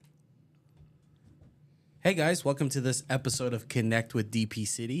Hey guys, welcome to this episode of Connect with DP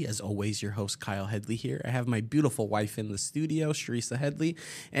City. As always, your host Kyle Headley here. I have my beautiful wife in the studio, Sharissa Headley,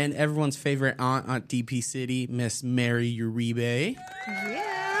 and everyone's favorite aunt DP City, Miss Mary Uribe.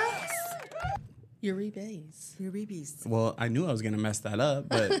 Yes. Uribes. Well, I knew I was going to mess that up,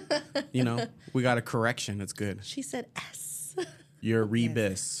 but, we got a correction. It's good. She said S.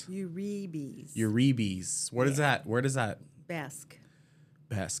 Uribes. Uribes. Uribes. What is that? Where does that? Basque.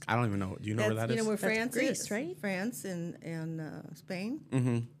 Basque. I don't even know. Do you know where that is? You know where That's France Greece, is? right? France and Spain.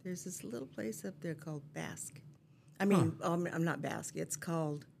 Mm-hmm. There's this little place up there called Basque. I mean, I'm not Basque. It's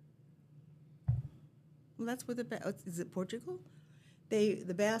called. Well, that's where is it Portugal?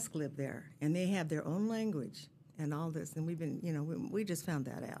 The Basque live there, and they have their own language and all this. And we've been, we just found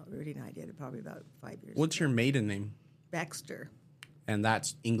that out. Rudy and I did it probably about 5 years. What's your maiden name? Baxter. And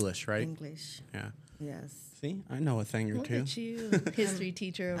that's English, right? English. Yeah. Yes. See, I know a thing or Look two. at you, history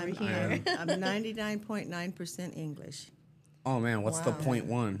teacher over here. I'm 99.9% English. Oh man, what's the Wow.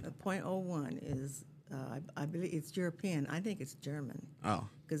 0.1? The 0.01 is, I believe it's European. I think it's German. Oh,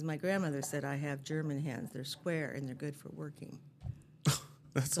 Because my grandmother said I have German hands. They're square and they're good for working.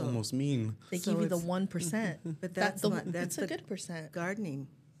 that's almost mean. They So give you the it's- 1%. But that's it's a the good percent. gardening.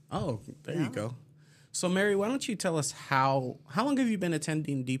 Oh, there Yeah. you go. So Mary, why don't you tell us how long have you been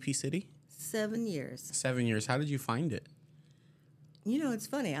attending DP City? 7 years. 7 years. How did you find it? It's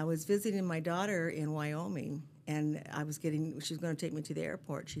funny. I was visiting my daughter in Wyoming, and she was going to take me to the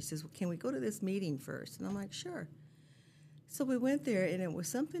airport. She says, well, can we go to this meeting first? And I'm like, sure. So we went there, and it was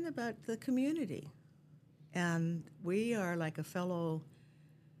something about the community. And we are like a fellow,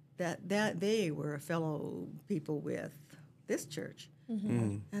 that they were a fellow people with this church.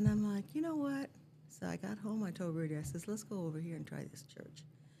 Mm-hmm. And I'm like, you know what? So I got home, I told Rudy, I says, let's go over here and try this church.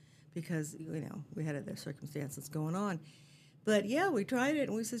 Because, we had other circumstances going on. But, yeah, we tried it,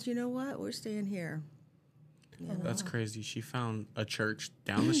 and we says, you know what? We're staying here. That's crazy. She found a church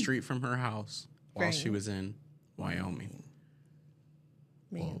down the street from her house while Right. she was in Wyoming.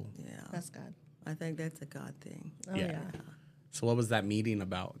 Man, Whoa. Yeah. that's God. I think that's a God thing. Oh, yeah. So what was that meeting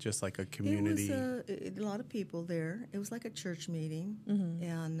about? Just like a community? It was a lot of people there. It was like a church meeting, Mm-hmm.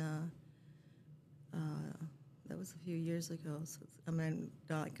 and that was a few years ago. So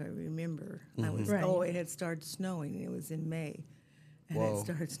not like I remember. Right. It had started snowing, and it was in May, and Whoa. it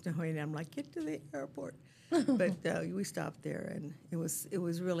started snowing. And I'm like, get to the airport, but we stopped there, and it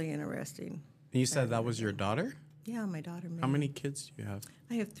was really interesting. And you said that was your daughter? Yeah, my daughter May. How many kids do you have?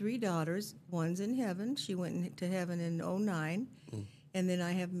 I have 3 daughters. One's in heaven. She went to heaven in 2009. And then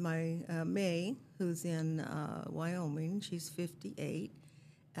I have my May, who's in Wyoming. She's 58.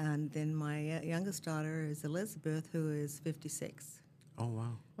 And then my youngest daughter is Elizabeth, who is 56. Oh,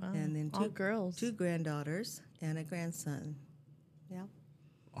 wow. Wow. And then all girls. 2 granddaughters and a grandson. Yeah.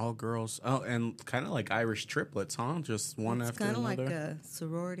 All girls. Oh, and kind of like Irish triplets, huh? Just one It's after kind of another? like a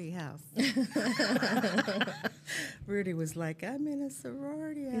sorority house. Rudy was like, I'm in a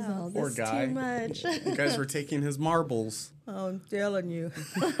sorority He's all, house. Poor this guy. too much. You guys were taking his marbles. Oh, I'm telling you.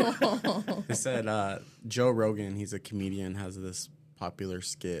 They said Joe Rogan, he's a comedian, has this popular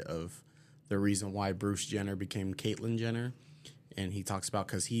skit of the reason why Bruce Jenner became Caitlyn Jenner. And he talks about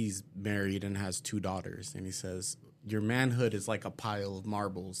because he's married and has 2 daughters. And he says, your manhood is like a pile of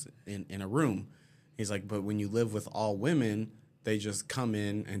marbles in a room. He's like, but when you live with all women, they just come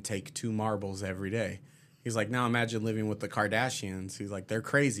in and take 2 marbles every day. He's like, now imagine living with the Kardashians. He's like, they're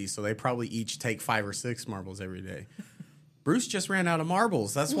crazy, so they probably each take 5 or 6 marbles every day. Bruce just ran out of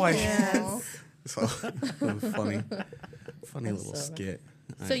marbles. That's why. Yes. So funny little so skit.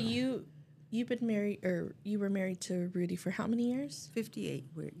 I So know. you've been married, or you were married to Rudy for how many years? 58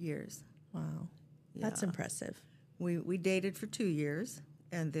 years. Wow. That's Yeah. impressive. We dated for 2 years,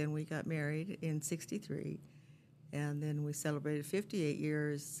 and then we got married in '63, and then we celebrated 58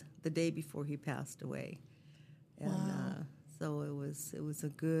 years the day before he passed away. And Wow. so it was a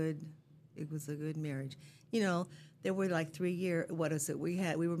good marriage. There were like 3 years. What is it? We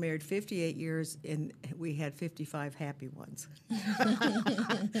were married 58 years, and we had 55 happy ones.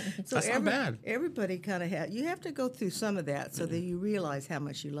 So That's not bad. Everybody kind of had. You have to go through some of that so that you realize how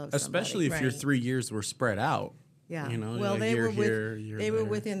much you love somebody. Especially if your Right. 3 years were spread out. Yeah. Well, they year were here, year they were there.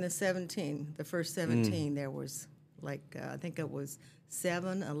 within the 17. The first 17, there was like I think it was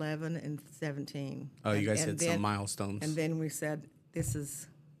 7, 11, and 17. Oh, you guys And hit then- some milestones. And then we said,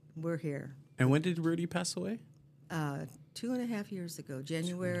 we're here. And when did Rudy pass away? 2.5 years ago,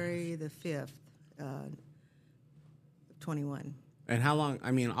 January the 5th, 21. And how long?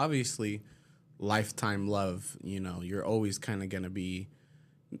 I mean, obviously, lifetime love. You're always kind of going to be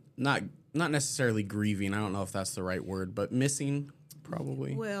not necessarily grieving. I don't know if that's the right word, but missing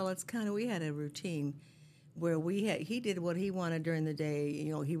probably. Well, it's kind of, we had a routine. where he did what he wanted during the day.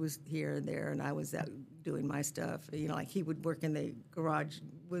 You know, he was here and there, and I was out doing my stuff. You know, like he would work in the garage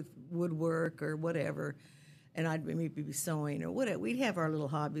with woodwork or whatever, and I'd maybe be sewing or whatever. We'd have our little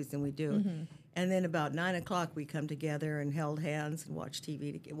hobbies, and we do. Mm-hmm. And then about 9 o'clock, we come together and held hands and watch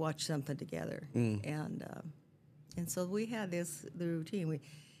TV, watch something together. And so we had the routine.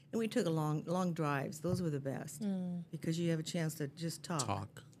 We took long drives. Those were the best because you have a chance to just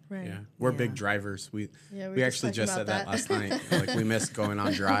talk. Right. Yeah, we're big drivers. We actually just said that last night. Like we missed going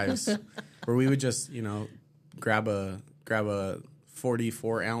on drives where we would just grab a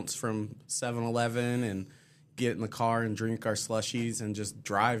 44 ounce from 7-Eleven and get in the car and drink our slushies and just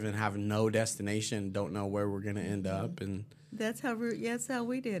drive and have no destination. Don't know where we're gonna end up. And that's how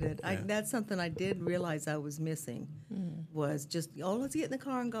we did it. Yeah. That's something I did realize I was missing was just let's get in the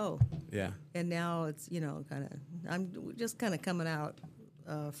car and go. Yeah. And now it's I'm just kind of coming out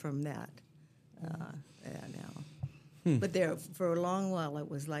from that now. But there for a long while it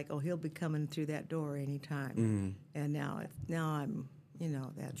was like, he'll be coming through that door anytime. And now I'm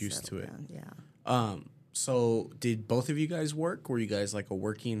that's used to it. Down. Yeah. So did both of you guys work? Were you guys like a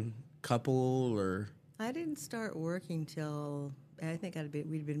working couple or? I didn't start working till I think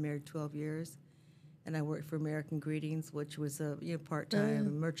we'd been married 12 years, and I worked for American Greetings, which was a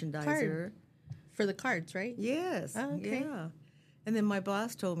part-time merchandiser. For the cards, right? Yes. Oh, okay. Yeah. And then my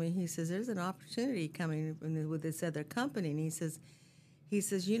boss told me, he says, there's an opportunity coming with this other company, and he says,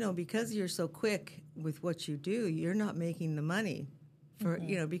 because you're so quick with what you do, you're not making the money for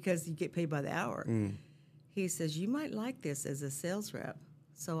because you get paid by the hour. He says, you might like this as a sales rep.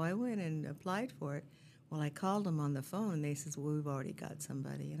 So I went and applied for it. Well, I called them on the phone, and they says, well, we've already got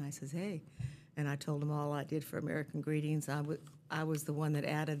somebody. And I says, hey. And I told them all I did for American Greetings. I was the one that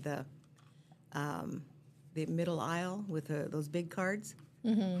added the middle aisle with those big cards.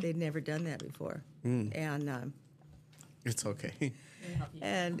 They'd never done that before. And it's okay.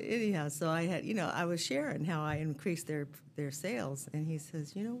 And anyhow, so I had, I was sharing how I increased their sales. And he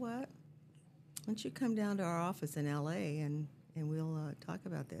says, you know what? Why don't you come down to our office in L.A. and we'll talk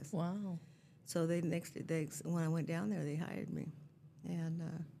about this. Wow. So when I went down there, they hired me. And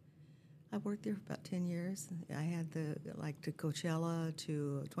I worked there for about 10 years. I had to Coachella,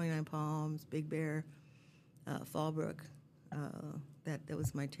 to 29 Palms, Big Bear, Fallbrook. That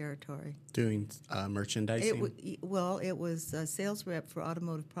was my territory. Doing merchandising? It was a sales rep for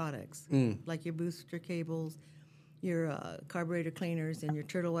automotive products, like your booster cables, your carburetor cleaners, and your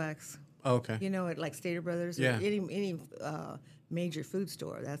turtle wax. Oh, okay. At like Stater Brothers or any major food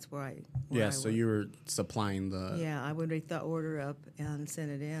store. That's where I so you were supplying the... Yeah, I would rate the order up and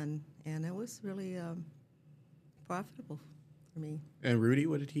send it in, and it was really profitable for me. And Rudy,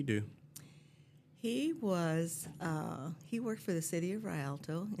 what did he do? He worked for the city of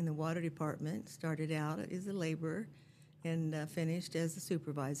Rialto in the water department, started out as a laborer and finished as a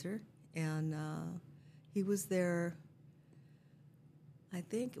supervisor, and he was there... I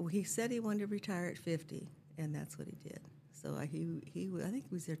think he said he wanted to retire at 50, and that's what he did. So I think he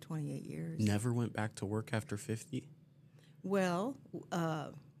was there 28 years. Never went back to work after 50? Well,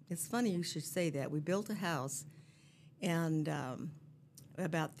 it's funny you should say that. We built a house, and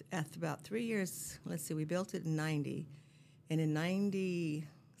after about 3 years, we built it in 90, and in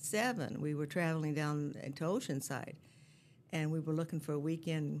 97 we were traveling down to Oceanside, and we were looking for a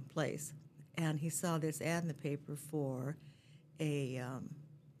weekend place, and he saw this ad in the paper for a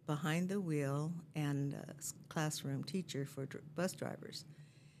behind the wheel and classroom teacher for bus drivers.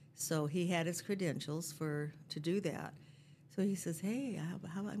 So he had his credentials to do that. So he says, hey,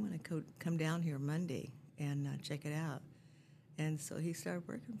 how I'm going to come down here Monday and check it out. And so he started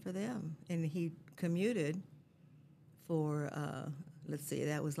working for them. And he commuted for,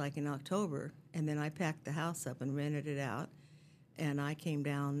 that was like in October. And then I packed the house up and rented it out. And I came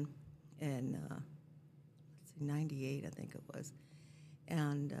down in 98, I think it was.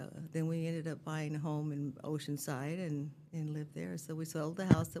 And then we ended up buying a home in Oceanside and lived there. So we sold the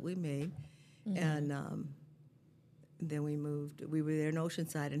house that we made, and then we moved. We were there in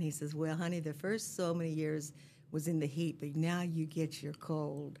Oceanside, and he says, well, honey, the first so many years was in the heat, but now you get your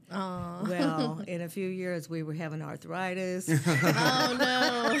cold. Aww. Well, in a few years, we were having arthritis. Oh,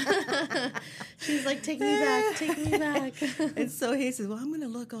 no. She's like, take me back. And so he says, well, I'm going to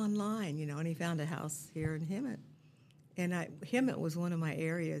look online, and he found a house here in Hemet. And Hemet was one of my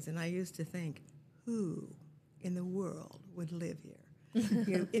areas, and I used to think, who in the world would live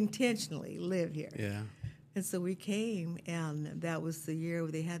here? Intentionally live here. Yeah. And so we came, and that was the year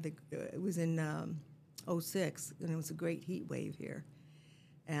where they had it was in 06, and it was a great heat wave here.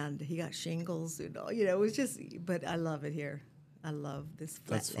 And he got shingles, it was just, but I love it here. I love this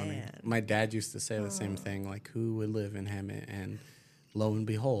flat That's funny. land. My dad used to say the same thing, like, who would live in Hemet? And lo and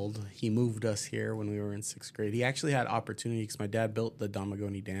behold, he moved us here when we were in 6th grade. He actually had opportunity because my dad built the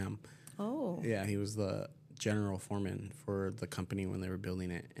Damagoni Dam. Oh. Yeah, he was the general foreman for the company when they were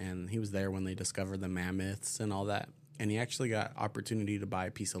building it. And he was there when they discovered the mammoths and all that. And he actually got opportunity to buy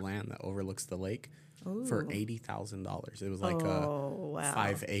a piece of land that overlooks the lake for $80,000. It was like a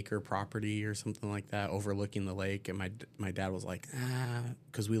 5-acre property or something like that overlooking the lake. And my dad was like,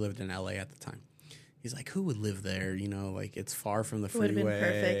 because we lived in LA at the time. He's like, who would live there? You know, like it's far from the freeway. Would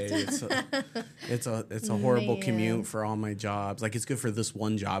have been perfect. It's a horrible commute for all my jobs. Like it's good for this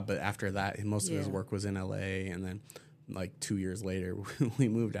one job, but after that, most of his work was in LA. And then like 2 years later, we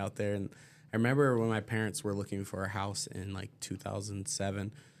moved out there. And I remember when my parents were looking for a house in like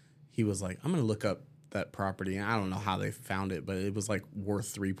 2007, he was like, I'm going to look up that property. And I don't know how they found it, but it was like worth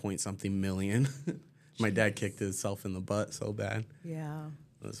 3 point something million. My dad kicked himself in the butt so bad. Yeah.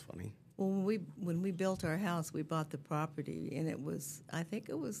 It was funny. Well, when we built our house, we bought the property, and I think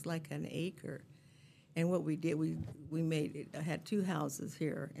it was like an acre. And what we did, we made it. I had 2 houses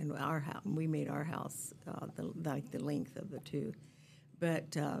here, and our house. We made our house the length of the 2,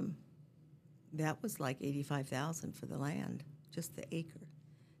 but that was like $85,000 for the land, just the acre,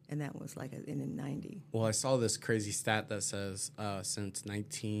 and that was like in 90. Well, I saw this crazy stat that says since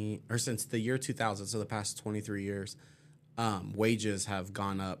the year 2000, so the past 23 years. Wages have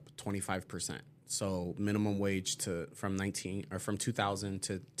gone up 25%. So minimum wage from 2000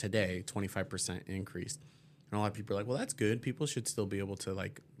 to today, 25% increased. And a lot of people are like, well, that's good. People should still be able to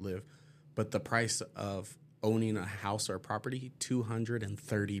like live. But the price of owning a house or a property,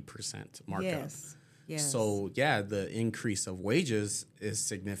 230% markup. Yes. So yeah, the increase of wages is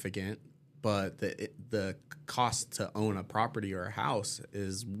significant, but the cost to own a property or a house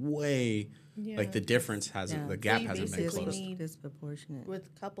is way. Like the difference the gap hasn't been closed. Disproportionate.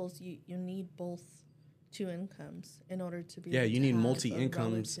 With couples, you need both 2 incomes in order to be. Yeah, able you to need have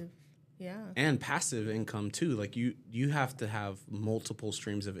multi-incomes. And passive income too. Like you have to have multiple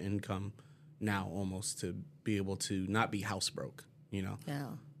streams of income now almost to be able to not be house broke. You know,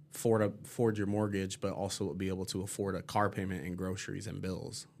 afford your mortgage, but also be able to afford a car payment and groceries and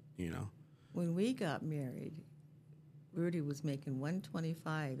bills. You know, when we got married, Rudy was making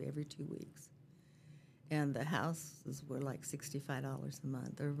 $125 every 2 weeks, and the houses were like $65 a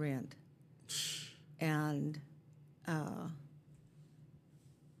month, or rent. And where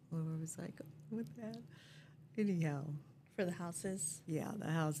was I going with that? Anyhow, for the houses. Yeah,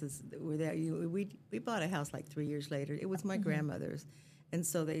 the houses were there. We bought a house like 3 years later. It was my grandmother's, and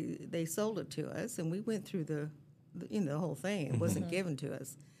so they sold it to us, and we went through the whole thing. It wasn't given to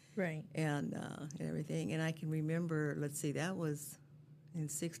us. Right. And everything. And I can remember, let's see, that was in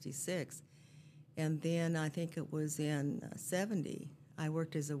 66. And then I think it was in 70, I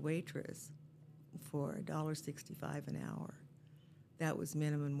worked as a waitress for $1.65 an hour. That was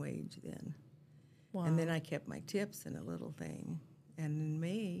minimum wage then. Wow. And then I kept my tips and a little thing. And in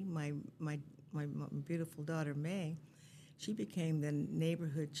May, my beautiful daughter, May, she became the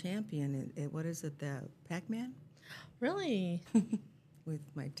neighborhood champion at what is it, the Pac-Man? Really? With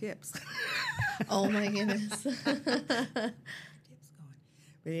my tips. Oh my goodness. Tips going.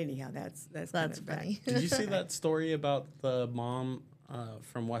 But anyhow, that's funny. Did you see that story about the mom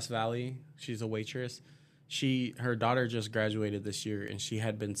from West Valley? She's a waitress. Her daughter just graduated this year, and she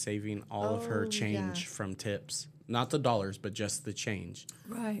had been saving all of her change from tips. Not the dollars, but just the change.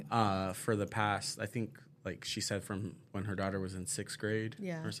 Right. For the past, I think, like she said, from when her daughter was in 6th grade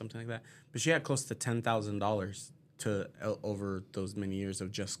or something like that. But she had close to $10,000 over those many years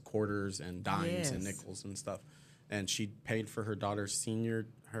of just quarters and dimes and nickels and stuff. And she paid for her daughter's senior,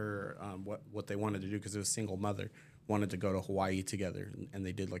 what they wanted to do, because it was a single mother, wanted to go to Hawaii together. And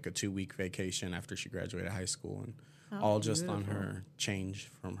they did like a 2-week vacation after she graduated high school, and all just on her change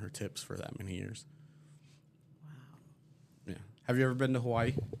from her tips for that many years. Wow. Yeah. Have you ever been to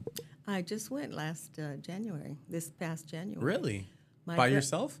Hawaii? I just went this past January. Really? By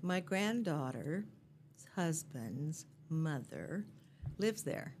yourself? My granddaughter's husband's mother lives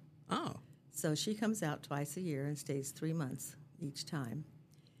there. Oh. So she comes out twice a year and stays 3 months each time.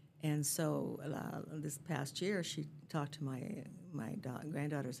 And so this past year, she talked to my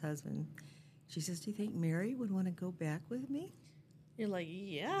granddaughter's husband. She says, "Do you think Mary would want to go back with me?" You're like,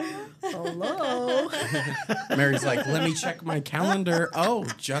 yeah. Hello. Mary's like, let me check my calendar. Oh,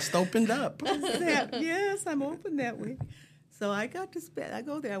 just opened up. Yes, I'm open that week. So I got to I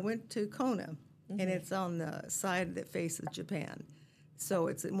go there. I went to Kona, and it's on the side that faces Japan. So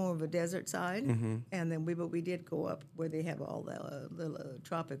it's more of a desert side, Mm-hmm. and then we did go up where they have all the little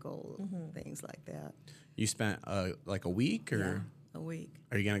tropical things like that. You spent like a week, or Yeah, a week.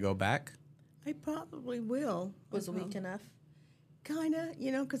 are you gonna go back? I probably will. Was a week enough? Kinda,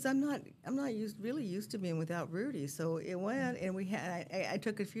 because I'm not really used to being without Rudy. So it went, and I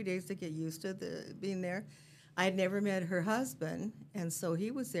took a few days to get used to being there. I had never met her husband, and so he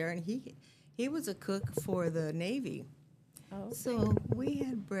was there, and he was a cook for the Navy. Oh, So we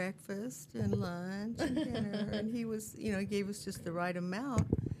had breakfast and lunch and dinner, and he was, he gave us just the right amount,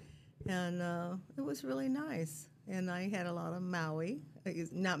 and it was really nice. And I had a lot of Maui,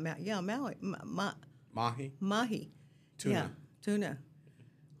 not Maui, yeah, Maui, Mahi, mahi, tuna. yeah, tuna.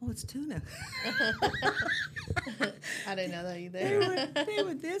 Oh, it's tuna. I didn't know that they either.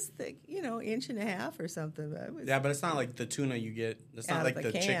 were this thick, inch and a half or something. But it was, Yeah, but it's not like the tuna you get. It's not Out like of the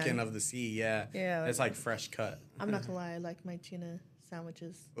a can. chicken of the sea. Yeah, Yeah. it's like fresh cut. I'm not gonna lie, I like my tuna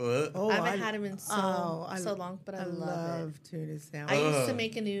sandwiches. Oh, I haven't had them in so long, but I love it. tuna I sandwich. used to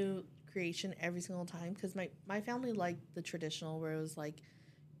make a new creation every single time because my family liked the traditional where it was like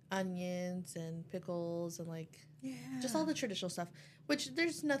onions and pickles and like just all the traditional stuff, which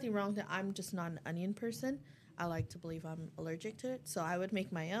there's nothing wrong that I'm just not an onion person. I like to believe I'm allergic to it, so I would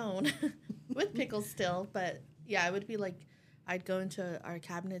make my own with pickles still. But yeah, I would be like, I'd go into our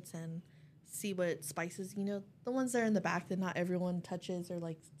cabinets and see what spices, the ones that are in the back that not everyone touches or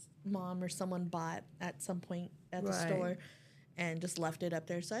like mom or someone bought at some point at the Right. store and just left it up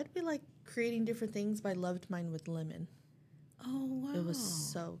there. So I'd be like creating different things, but I loved mine with lemon. Oh, wow. It was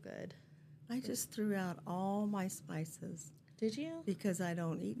so good. I just threw out all my spices Did you? because I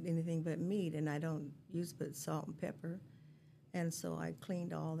don't eat anything but meat, and I don't use but salt and pepper. And so I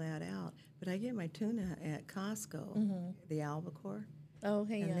cleaned all that out. But I get my tuna at Costco, the albacore, Oh,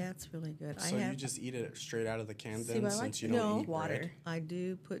 okay, and yeah. that's really good. So you just eat it straight out of the can See, then, but I like since you to don't eat eat water. bread? I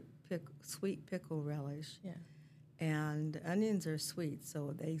do put sweet pickle relish. Yeah. And onions are sweet,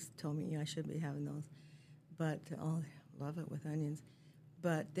 so they told me I should be having those. But, I love it with onions.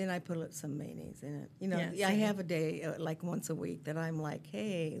 But then I put some mayonnaise in it. Yeah, I same. have a day, like once a week, that I'm like,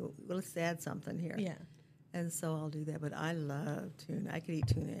 hey, let's add something here. Yeah. And so I'll do that. But I love tuna. I could eat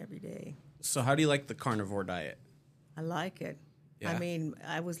tuna every day. So how do you like the carnivore diet? I like it. Yeah. I mean,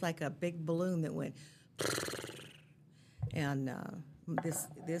 I was like a big balloon that went, and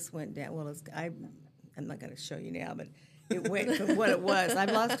this went down. Well, I'm not going to show you now, but it went from what it was.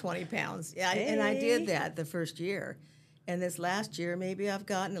 I've lost 20 pounds. Yeah, and I did that the first year. And this last year, maybe I've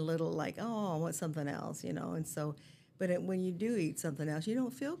gotten a little like, I want something else, And so, but when you do eat something else, you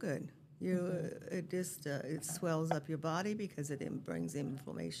don't feel good. It just it swells up your body because it brings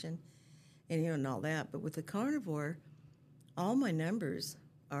inflammation, and all that. But with the carnivore, all my numbers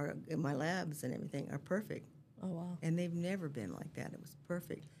are in my labs and everything are perfect, Oh, wow. and they've never been like that. It was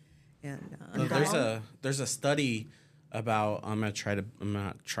perfect. And There's a study about I'm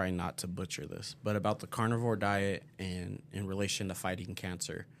gonna try not to butcher this, but about the carnivore diet and in relation to fighting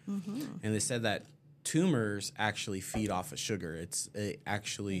cancer. And they said that tumors actually feed off of sugar. It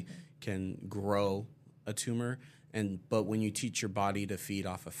actually can grow a tumor, but when you teach your body to feed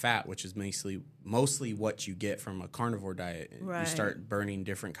off of fat, which is mostly what you get from a carnivore diet, you Right. start burning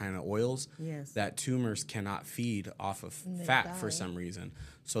different kind of oils. Yes. That tumors cannot feed off of they fat for die. some reason,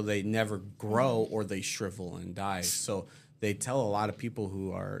 so they never grow or they shrivel and die. So they tell a lot of people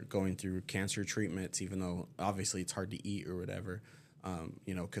who are going through cancer treatments, even though obviously it's hard to eat or whatever,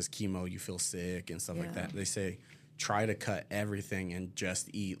 because chemo, you feel sick and stuff like Yeah. that. They say try to cut everything and just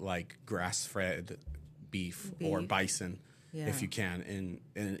eat like grass-fed beef or bison Yeah. if you can.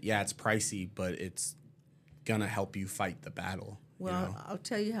 And yeah, it's pricey, but it's gonna help you fight the battle. Well, I'll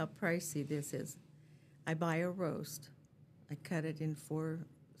tell you how pricey this is. I buy a roast. I cut it in four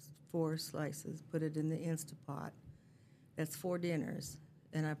slices, put it in the Instapot. That's 4 dinners,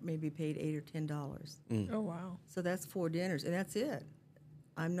 and I maybe paid $8 or $10. Oh, wow. So that's 4 dinners, and that's it.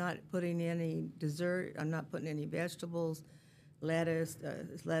 I'm not putting any dessert. I'm not putting any vegetables, lettuce,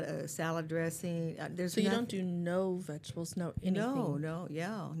 salad dressing. There's So you nothing. don't do no vegetables, no anything?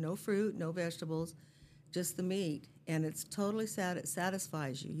 No fruit, no vegetables, just the meat, and it's totally it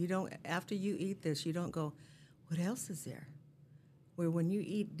satisfies you. You don't after you eat this, you don't go, what else is there? Where when you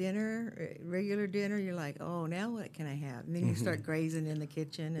eat dinner, regular dinner, you're like, oh, now what can I have? And then you start grazing in the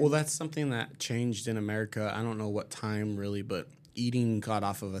kitchen. And Well, that's something that changed in America. I don't know what time really, but eating got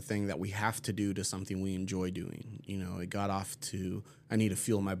off of a thing that we have to do to something we enjoy doing. It got off to I need to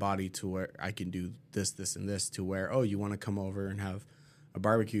fuel my body to where I can do this, and this, to where, you want to come over and have a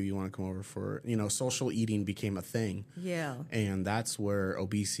barbecue, you want to come over for, social eating became a thing. Yeah. And that's where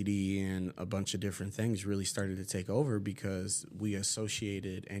obesity and a bunch of different things really started to take over, because we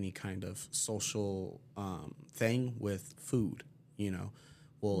associated any kind of social thing with food,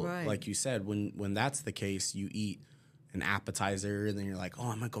 Well, Right. like you said, when that's the case, you eat an appetizer and then you're like, oh,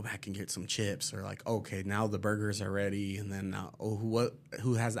 I'm going to go back and get some chips, or like, okay, now the burgers are ready. And then now,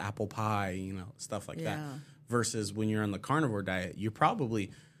 who has apple pie, stuff like that. Yeah. Versus when you're on the carnivore diet, you're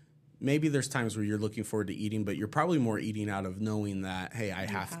probably, maybe there's times where you're looking forward to eating, but you're probably more eating out of knowing that, hey, I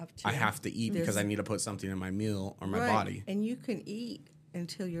have to eat because I need to put something in my meal or my Right. body. And you can eat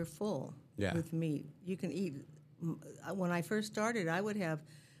until you're full with meat. You can eat. When I first started, I would have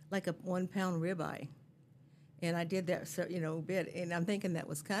like a 1 pound ribeye. And I did that, a bit. And I'm thinking that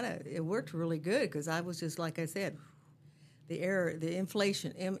was it worked really good, because I was just, like I said, the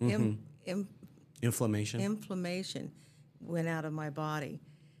inflation, inflammation went out of my body.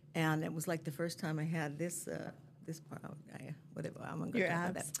 And it was like the first time I had this part, whatever, I'm going to Your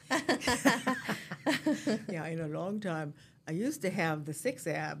talk abs. about that. Yeah, in a long time. I used to have the 6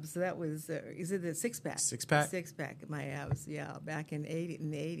 abs. That was, is it the 6-pack? 6-pack? 6-pack, my abs, yeah, back in the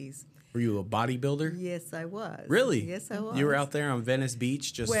 80s. Were you a bodybuilder? Yes, I was. Really? Yes, I was. You were out there on Venice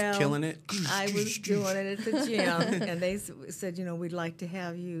Beach just killing it? I was doing it at the gym, and they said, we'd like to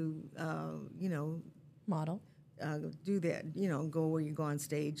have you, Model. do that, go where you go on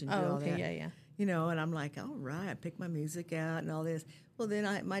stage and do all that. Yeah. And I'm like, all right, I pick my music out and all this. Well,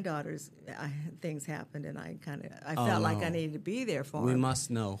 then my daughter's things happened, and I felt like I needed to be there for We them. must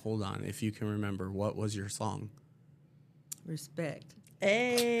know. Hold on. If you can remember, what was your song? Respect.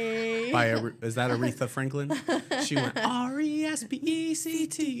 Hey. Is that Aretha Franklin? She went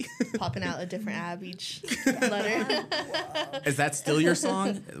RESPECT. Popping out a different ab each letter. Is that still your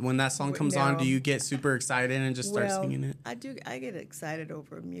song? When that song comes on, No. do you get super excited and just start singing it? I do. I get excited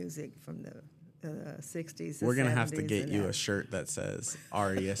over music from the 60s. The We're going to have to 70s get and you that. a shirt that says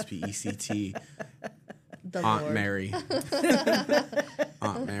RESPECT. The Aunt Lord. Mary.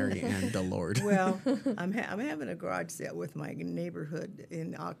 Aunt Mary and the Lord. Well, I'm having a garage sale with my neighborhood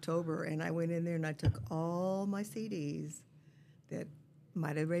in October, and I went in there and I took all my CDs that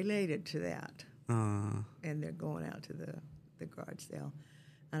might have related to that, and they're going out to the garage sale,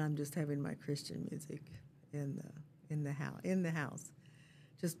 and I'm just having my Christian music in the house.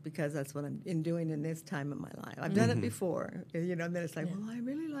 Just because that's what I'm doing in this time of my life. I've done it before, and then it's like, well, I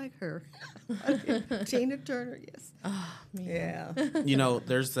really like her. Tina Turner, yes. Oh, man. Yeah.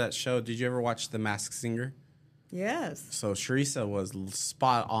 There's that show. Did you ever watch The Masked Singer? Yes. So Sharissa was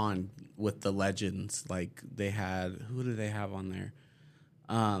spot on with the legends. Like, they had, who do they have on there?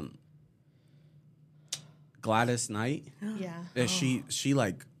 Gladys Knight. Yeah.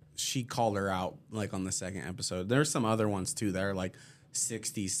 She called her out like on the second episode. There's some other ones too that are like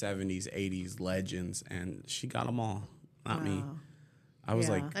 60s, 70s, 80s legends, and she got them all. Not me. I was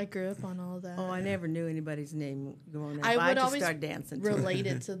like, I grew up on all that. Oh, I never knew anybody's name growing up. I would just always start dancing to it. relate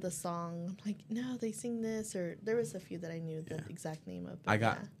it to the song. I'm like, no, they sing this, or there was a few that I knew the exact name of. I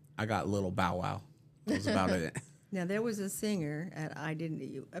got Little Bow Wow. That was about it. Now, there was a singer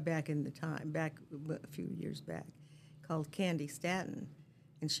back in the time, back a few years back, called Candy Staton,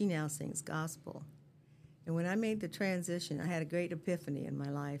 and she now sings gospel. And when I made the transition, I had a great epiphany in my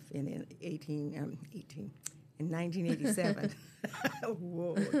life in 1987.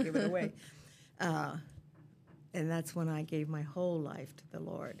 Whoa, give it away. And that's when I gave my whole life to the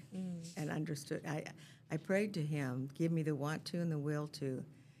Lord and understood. I prayed to Him, give me the want to and the will to,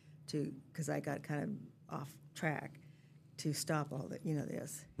 because I got kind of off track, to stop all that,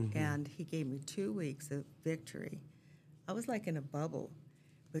 this. Mm-hmm. And He gave me 2 weeks of victory. I was like in a bubble,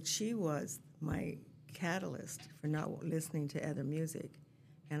 but she was my catalyst for not listening to other music,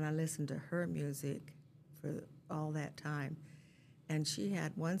 and I listened to her music for all that time. And she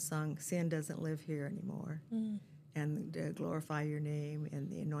had one song, "Sin Doesn't Live Here Anymore," and "Glorify Your Name," and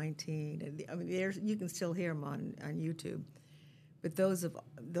 "The Anointing." And you can still hear them on YouTube. But those have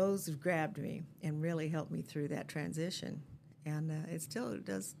grabbed me and really helped me through that transition. And it still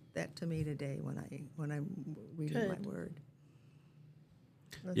does that to me today when I'm reading my Word.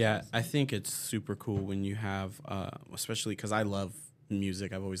 That's awesome. I think it's super cool when you have, especially because I love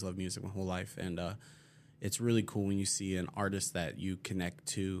music. I've always loved music my whole life. And it's really cool when you see an artist that you connect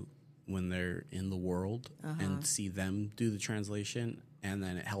to when they're in the world and see them do the translation. And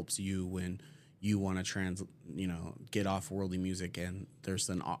then it helps you when you want to get off worldly music, and there's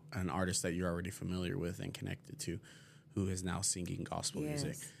an artist that you're already familiar with and connected to who is now singing gospel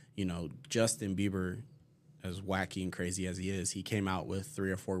music. Justin Bieber wacky and crazy as he is, he came out with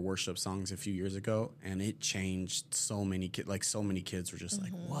 3 or 4 worship songs a few years ago, and it changed so many kids. Like, so many kids were just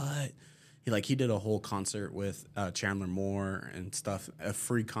like, what? He did a whole concert with Chandler Moore and stuff, a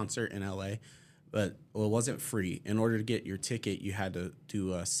free concert in LA. But it wasn't free. In order to get your ticket, you had to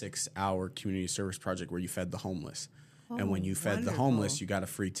do a 6-hour community service project where you fed the homeless. And when you fed the homeless, you got a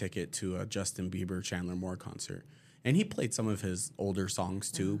free ticket to a Justin Bieber, Chandler Moore concert. And he played some of his older songs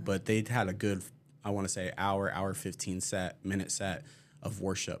too, but they had a good, I want to say, hour 15 minute set of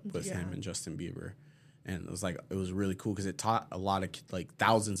worship with him and Justin Bieber. And it was really cool because it taught a lot of, like,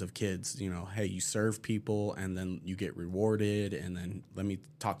 thousands of kids, hey, you serve people and then you get rewarded, and then let me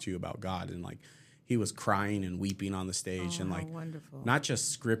talk to you about God. And, like, he was crying and weeping on the stage, and, like, wonderful. Not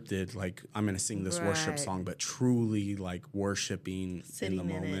just scripted, like, I'm going to sing this worship song, but truly, like, worshiping sitting in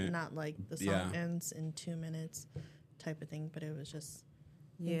the moment. it, not like the song ends in 2 minutes type of thing, but it was just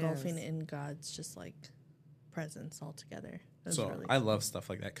engulfing in God's just, like, presence altogether. So really cool. I love stuff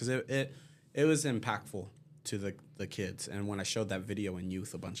like that because it was impactful to the kids. And when I showed that video in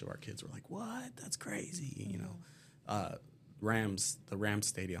youth, a bunch of our kids were like, what? That's crazy, The Rams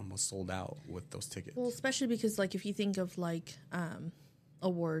Stadium was sold out with those tickets. Well, especially because, like, if you think of, like,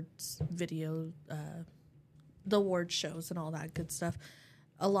 awards video, the award shows and all that good stuff,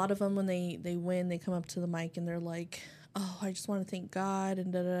 a lot of them, when they win, they come up to the mic and they're like, oh, I just want to thank God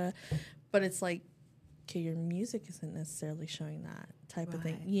and da-da. But it's like, okay, your music isn't necessarily showing that type of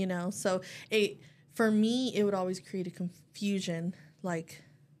thing, So for me, it would always create a confusion, like,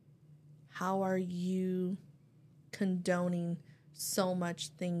 how are you condoning so much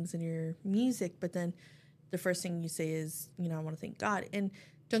things in your music, but then the first thing you say is, I want to thank God. And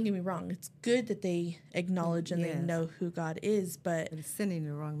don't get me wrong, it's good that they acknowledge and they know who God is, but it's sending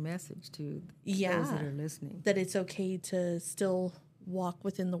the wrong message to those that are listening. That it's okay to still walk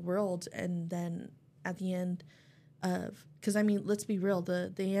within the world, and then at the end of, because let's be real,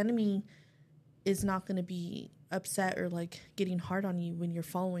 the enemy is not going to be upset or, like, getting hard on you when you're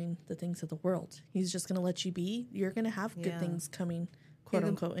following the things of the world. He's just going to let you be. You're going to have good things coming, quote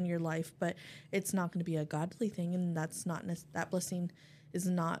unquote, in your life, but it's not going to be a godly thing, and that's not that blessing is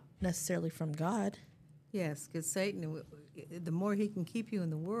not necessarily from God. Yes, because Satan, the more he can keep you in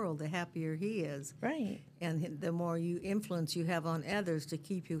the world, the happier he is. Right. And the more influence you have on others to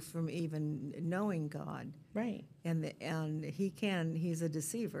keep you from even knowing God. Right. And he's a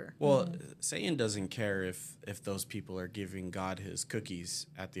deceiver. Well, Satan doesn't care if those people are giving God his cookies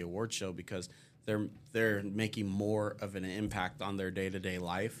at the award show, because they're making more of an impact on their day-to-day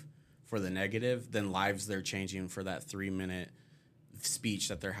life for the negative than lives they're changing for that 3-minute speech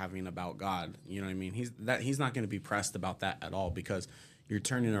that they're having about God. You know what I mean? He's not going to be pressed about that at all, because you're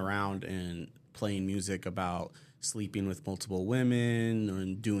turning around and playing music about sleeping with multiple women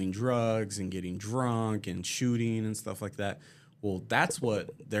and doing drugs and getting drunk and shooting and stuff like that. Well, that's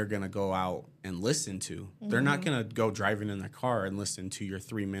what they're going to go out and listen to. They're not going to go driving in their car and listen to your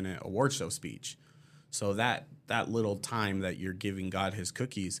 3-minute award show speech. So that little time that you're giving God his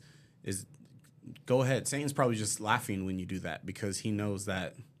cookies is, go ahead. Satan's probably just laughing when you do that, because he knows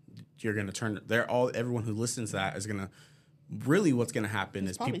that you're going to turn. Everyone who listens to that is going to. Really, what's going to happen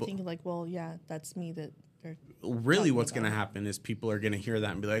is probably people thinking like, well, yeah, that's me. That they're really what's going to happen is people are going to hear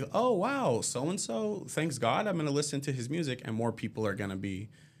that and be like, oh wow, so and so, thanks God, I'm going to listen to his music, and more people are going to be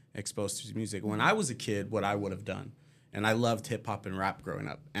exposed to his music. When I was a kid, what I would have done, and I loved hip hop and rap growing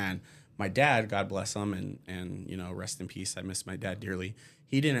up, and my dad, God bless him, and rest in peace, I miss my dad dearly.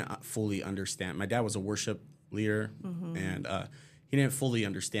 He didn't fully understand. My dad was a worship leader, and he didn't fully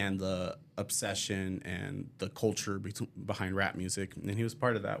understand the obsession and the culture behind rap music. And he was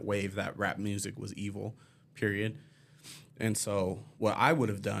part of that wave that rap music was evil, period. And so what I would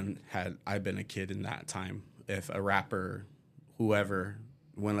have done had I been a kid in that time, if a rapper, whoever,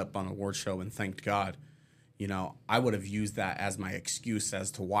 went up on an award show and thanked God, I would have used that as my excuse as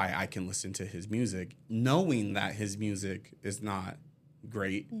to why I can listen to his music, knowing that his music is not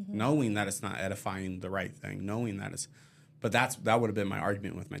great, knowing that it's not edifying the right thing, knowing that it's, but that would have been my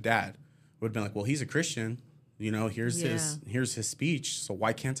argument with my dad. Would have been like, well, he's a Christian, here's his speech, so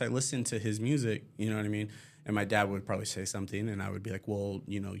why can't I listen to his music? You know what I mean? And my dad would probably say something, and I would be like, well,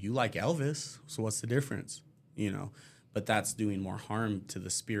 you like Elvis, so what's the difference? But that's doing more harm to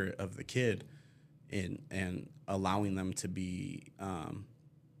the spirit of the kid, and allowing them to be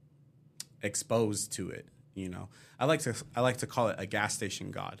exposed to it. I like to call it a gas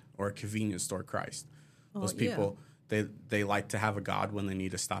station God or a convenience store Christ. Those people, they like to have a God when they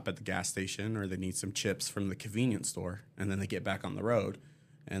need to stop at the gas station or they need some chips from the convenience store, and then they get back on the road,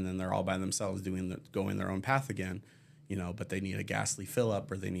 and then they're all by themselves going their own path again. but they need a ghastly fill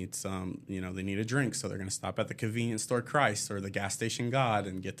up or they need they need a drink. So they're going to stop at the convenience store Christ or the gas station God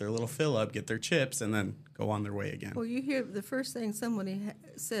and get their little fill up, get their chips, and then go on their way again. Well, you hear the first thing somebody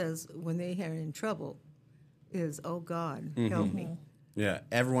says when they are in trouble is, "Oh God, help me." Yeah,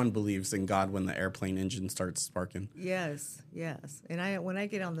 everyone believes in God when the airplane engine starts sparking. Yes. And when I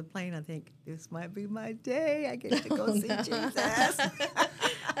get on the plane, I think, this might be my day. I get to go see Jesus.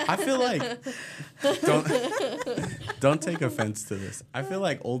 I feel like, don't take offense to this. I feel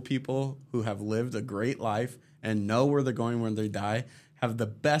like old people who have lived a great life and know where they're going when they die have the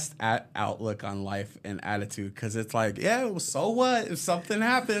best outlook on life and attitude, because it's like, yeah, well, so what if something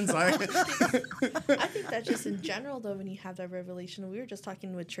happens? I think that just in general, though, when you have that revelation, we were just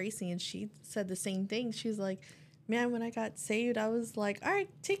talking with Tracy, and she said the same thing. She's like, man, when I got saved, I was like, all right,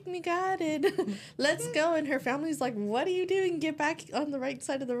 take me, God, and let's go. And her family's like, what are you doing? Get back on the right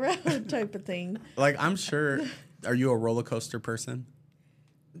side of the road type of thing. Like, I'm sure, are you a roller coaster person?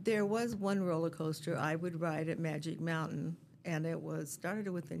 There was one roller coaster I would ride at Magic Mountain, and it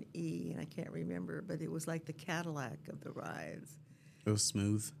started with an E, and I can't remember, but it was like the Cadillac of the rides. It was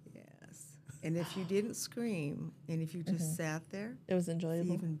smooth. Yes. And if you didn't scream, and if you just sat there, it was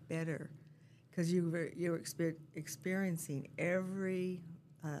enjoyable. It's even better, because you were experiencing every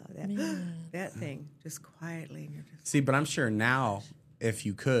that thing just quietly. And you're just See, but I'm sure now, if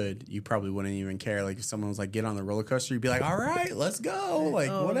you could, you probably wouldn't even care. Like, if someone was like, get on the roller coaster, you'd be like, all right, let's go. Like,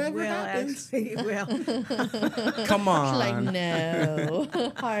 whatever happens. Actually, Come on. Like, no.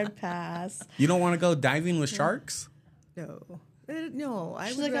 Hard pass. You don't want to go diving with sharks? No, I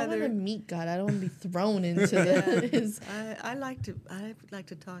She's would like, rather. I want to meet God. I don't want to be thrown into his. I like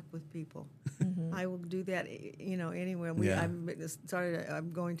to talk with people. I will do that, anywhere.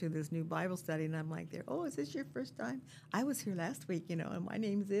 I'm going to this new Bible study, and I'm like, there. Oh, is this your first time? I was here last week, and my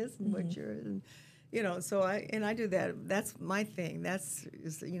name's this, and what's yours, and So I do that. That's my thing.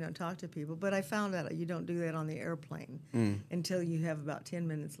 Talk to people. But I found out you don't do that on the airplane until you have about 10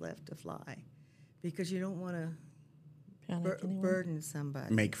 minutes left to fly, because you don't want to burden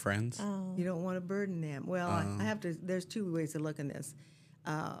somebody. Make friends. Oh. You don't want to burden them. Well, I have to. There's two ways to look at this.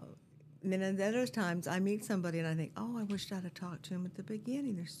 And then at other times, I meet somebody and I think, oh, I wish I'd have talked to him at the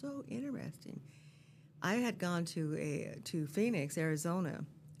beginning. They're so interesting. I had gone to Phoenix, Arizona,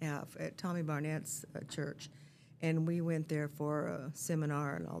 at Tommy Barnett's church, and we went there for a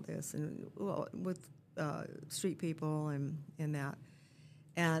seminar and all this, and with street people and that.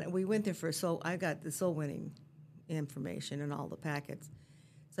 And we went there I got the soul winning information and all the packets.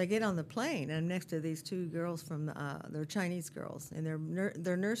 So I get on the plane, and I'm next to these two girls from they're Chinese girls, and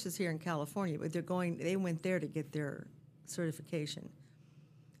they're nurses here in California, but they went there to get their certification.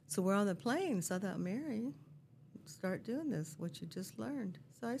 So we're on the plane, so I thought, Mary, start doing this, what you just learned.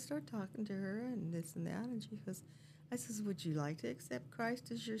 So I start talking to her and this and that, and I says, would you like to accept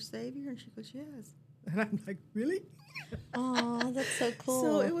Christ as your Savior? And she goes, yes. And I'm like, really? Oh, that's so cool.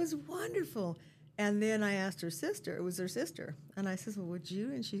 So it was wonderful. And then I asked her sister. It was her sister. And I says, well, would you?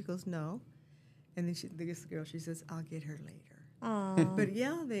 And she goes, no. And then this girl, she says, I'll get her later. Aww. But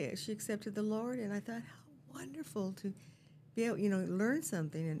yeah, she accepted the Lord. And I thought, how wonderful to be able, learn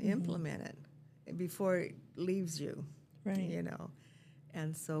something and implement it before it leaves you. Right.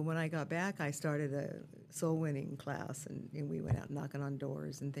 And so when I got back, I started a soul winning class, and we went out knocking on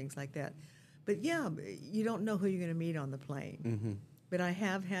doors and things like that. But yeah, you don't know who you're going to meet on the plane. Mm-hmm. But I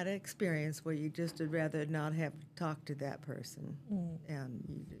have had an experience where you just would rather not have talked to that person,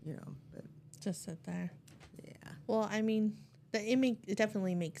 and but just sit there. Yeah. Well, I mean, it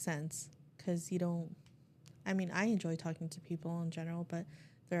definitely makes sense, because you don't. I mean, I enjoy talking to people in general, but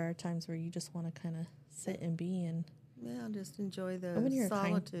there are times where you just want to kind of sit and be and. Yeah, just enjoy the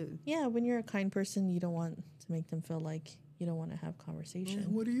solitude. When you're a kind person, you don't want to make them feel like you don't want to have conversation.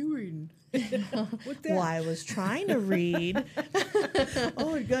 What are you reading? What's that? Well, I was trying to read.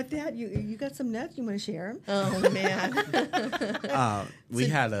 Oh, you got that? You got some nuts? You want to share them? Oh man. We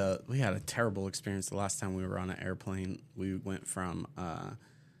had a terrible experience the last time we were on an airplane. We went from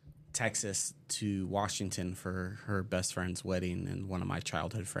Texas to Washington for her best friend's wedding and one of my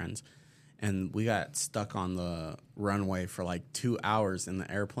childhood friends. And we got stuck on the runway for like 2 hours in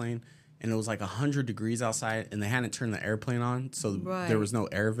the airplane. And it was like 100 degrees outside, and they hadn't turned the airplane on, so there was no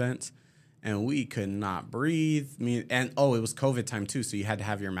air vents. And we could not breathe. It was COVID time, too, so you had to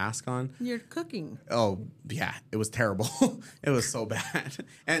have your mask on. You're cooking. Oh, yeah, it was terrible. It was so bad.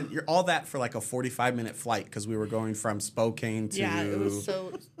 And all that for like a 45-minute flight, because we were going from Spokane to... Yeah, it was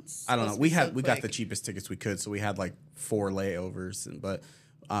so... I don't know. We got the cheapest tickets we could, so we had like 4 layovers, but...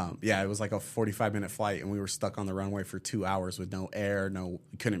 Yeah, it was like a 45-minute flight, and we were stuck on the runway for 2 hours with no air,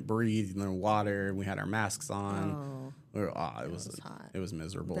 we couldn't breathe, no water, and we had our masks on. It was hot. It was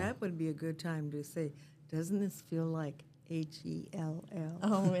miserable. That would be a good time to say, doesn't this feel like HELL?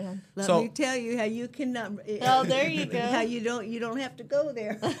 Oh man! Let me tell you how you cannot. Oh, there you go. How you don't have to go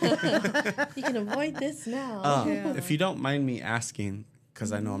there. You can avoid this now. If you don't mind me asking,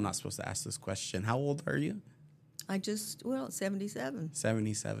 because I know I'm not supposed to ask this question, how old are you? 77.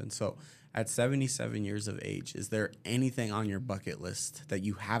 77. So at 77 years of age, is there anything on your bucket list that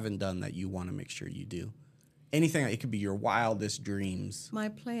you haven't done that you want to make sure you do? Anything, it could be your wildest dreams. My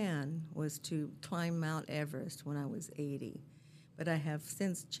plan was to climb Mount Everest when I was 80, but I have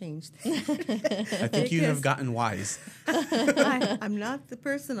since changed that. I think you have gotten wise. I'm not the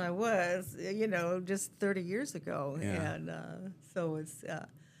person I was, just 30 years ago. Yeah. And so it's...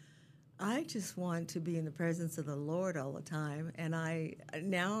 I just want to be in the presence of the Lord all the time, and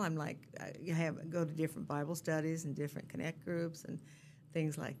I'm like go to different Bible studies and different connect groups and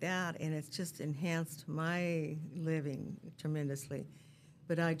things like that, and it's just enhanced my living tremendously.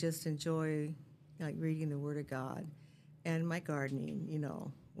 But I just enjoy like reading the Word of God and my gardening,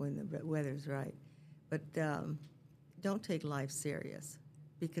 when the weather's right. But don't take life serious,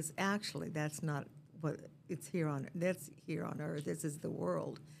 because actually that's not what it's here on. That's here on earth. This is the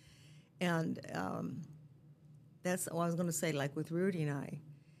world. And that's what I was going to say, like with Rudy and I,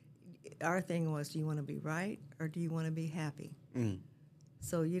 our thing was, do you want to be right or do you want to be happy?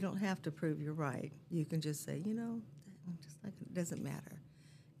 So you don't have to prove you're right. You can just say, just like it doesn't matter.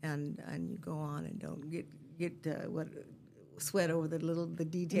 And you go on and don't get sweat over the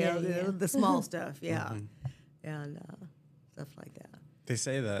details, the small stuff, and stuff like that. They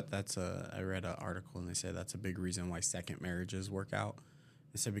say I read an article and they say that's a big reason why second marriages work out.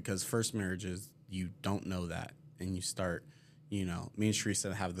 They said because first marriages, you don't know that. And you start, me and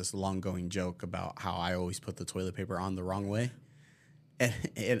Teresa have this long-going joke about how I always put the toilet paper on the wrong way.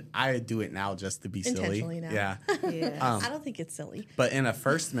 And I do it now just to be silly. Intentionally now. Yeah. I don't think it's silly. But in a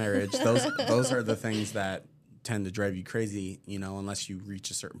first marriage, those are the things that tend to drive you crazy, unless you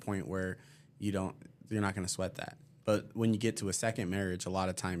reach a certain point where you're not going to sweat that. But when you get to a second marriage, a lot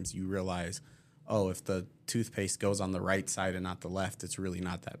of times you realize, if the toothpaste goes on the right side and not the left, it's really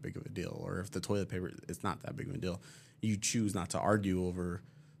not that big of a deal. Or if the toilet paper, it's not that big of a deal. You choose not to argue over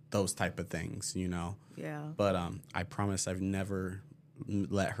those type of things, Yeah. But I promise I've never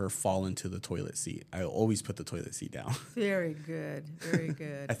let her fall into the toilet seat. I always put the toilet seat down. Very good. Very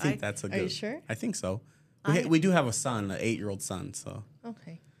good. I think that's a good. Are you sure? I think so. We do have a son, an 8-year-old son, so.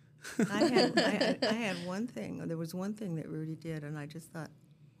 Okay. I had one thing. There was one thing that Rudy did, and I just thought,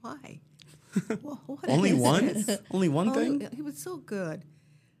 why? Well, Only one? This? Only one thing? He was so good.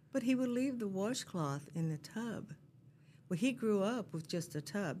 But he would leave the washcloth in the tub. Well, he grew up with just a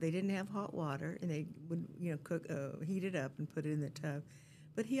tub. They didn't have hot water, and they would, cook, heat it up and put it in the tub.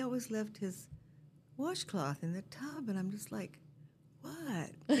 But he always left his washcloth in the tub, and I'm just like,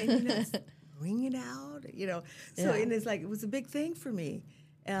 what? And wring it out, So and it's like it was a big thing for me.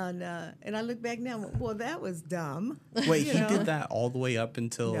 And I look back now, well, that was dumb. Wait, he did that all the way up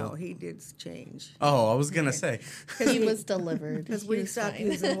until... No, he did change. Oh, I was going to say. He was delivered. Because we stopped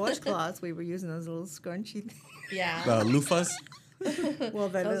using washcloths. We were using those little scrunchy things. Yeah. The loofahs? Well,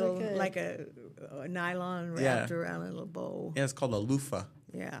 that little, like a nylon wrapped around a little bowl. Yeah, it's called a loofah.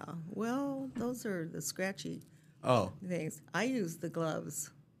 Yeah. Well, those are the scratchy things. I use the gloves.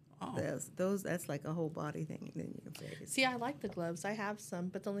 Oh. That's like a whole body thing in your face. See, I like the gloves. I have some,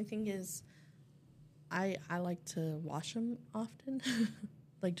 but the only thing is, I like to wash them often,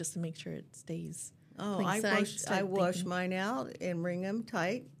 like just to make sure it stays. Oh, clean. So I wash mine out and wring them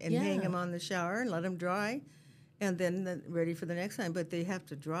tight and hang them on the shower and let them dry, and then ready for the next time. But they have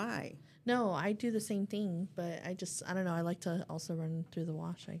to dry. No, I do the same thing, but I don't know. I like to also run through the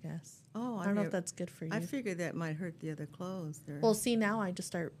wash, I guess. Oh, I don't know if that's good for you. I figured that might hurt the other clothes. Well, see, now I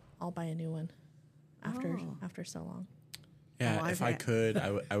just I'll buy a new one after so long. Yeah, if I could,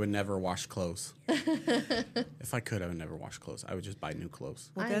 I would never wash clothes. If I could, I would never wash clothes. I would just buy new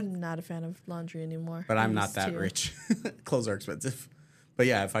clothes. Well, I'm not a fan of laundry anymore. But I'm not that rich. Clothes are expensive. But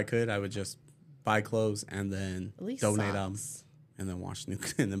yeah, if I could, I would just buy clothes and then donate them. And then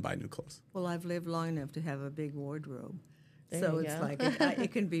and then buy new clothes. Well, I've lived long enough to have a big wardrobe, so it's like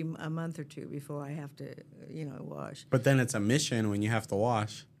it can be a month or two before I have to, wash. But then it's a mission when you have to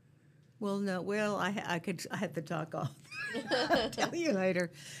wash. Well, no. Well, I had to talk off. I'll tell you later.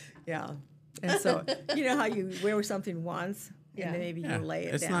 Yeah, and so how you wear something once. And then maybe you lay it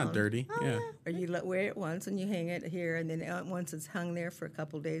down. It's not dirty. Or you wear it once and you hang it here, and then once it's hung there for a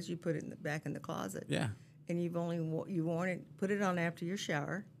couple of days, you put it back in the closet. Yeah. and you worn it, put it on after your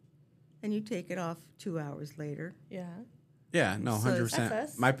shower, and you take it off 2 hours later. Yeah. Yeah, no, So 100%.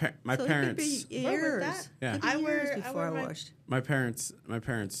 that's us. My So parents. it could be But with years. that, Yeah. Could be I years wear- before I I wear my- washed. My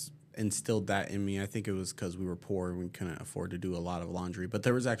parents instilled that in me. I think it was because we were poor and we couldn't afford to do a lot of laundry. But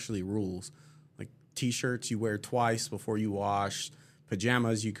there was actually rules, like T-shirts you wear twice before you wash,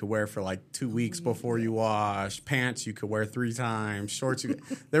 pajamas you could wear for like 2 weeks before you wash, pants you could wear 3 times, shorts.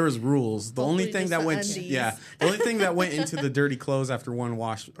 There was rules. The only Hopefully thing just that the went, undies. the only thing that went into the dirty clothes after one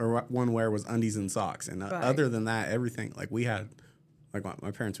wash or one wear was undies and socks. And Right. other than that, everything like we had. Like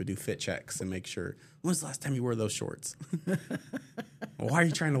my parents would do fit checks and make sure. When's the last time you wore those shorts? Why are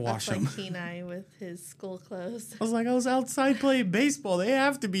you trying to wash That's them? like Kenai with his school clothes. I was outside playing baseball. They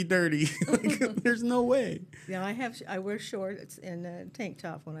have to be dirty. Like, there's no way. Yeah, I wear shorts and a tank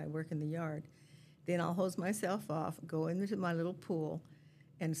top when I work in the yard. Then I'll hose myself off, go into my little pool,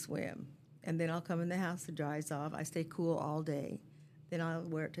 and swim. And then I'll come in the house, it dries off. I stay cool all day. Then I'll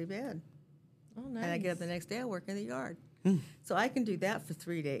wear it to bed. Oh, nice. And I get up the next day, I work in the yard. So I can do that for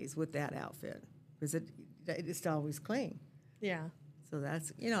 3 days with that outfit because it's always clean. Yeah. So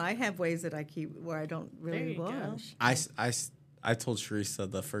that's, I have ways that I keep where I don't There really you go. wash. I told Sharissa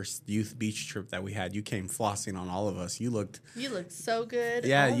the first youth beach trip that we had, you came flossing on all of us. You looked so good.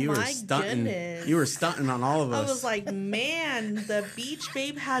 Yeah, oh you were my stunting. Goodness. You were stunting on all of us. I was like, man, the beach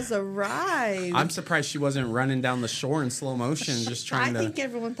babe has arrived. I'm surprised she wasn't running down the shore in slow motion, just trying I think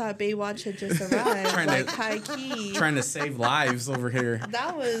everyone thought Baywatch had just arrived. Trying like to- high key. trying to save lives over here.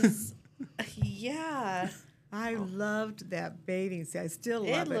 That was, yeah. I loved that bathing suit. I still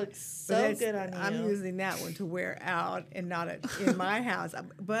love it. It looks so But good on I'm you. using that one to wear out and not in my house.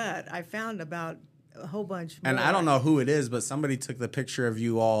 But I found about a whole bunch more. And I don't know who it is, but somebody took the picture of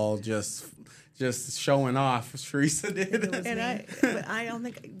you all just showing off. Sharissa did. But I don't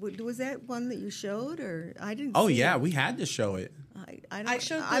think was that one that you showed or I didn't. Oh see yeah, it. we had to show it. I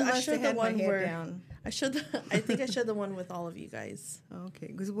showed must have the had my one head where down. I think I showed the one with all of you guys. Okay,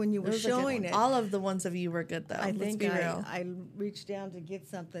 because when you It were was a good showing one. it, All of the ones of you were good though. I Let's think be real. I reached down to get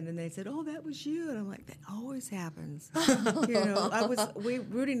something, and they said, "Oh, that was you," and I'm like, "That always happens."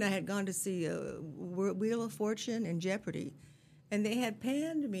 Rudy and I had gone to see Wheel of Fortune and Jeopardy, and they had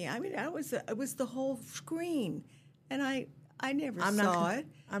panned me. I mean, it was the whole screen, and I never saw it.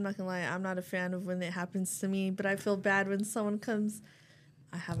 I'm not gonna lie. I'm not a fan of when it happens to me, but I feel bad when someone comes.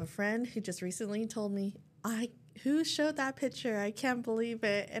 I have a friend who just recently told me, who showed that picture? I can't believe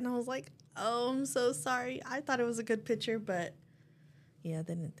it. And I was like, oh, I'm so sorry. I thought it was a good picture, but yeah,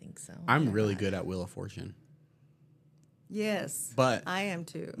 they didn't think so. I'm really good at Wheel of Fortune. Yes, But I am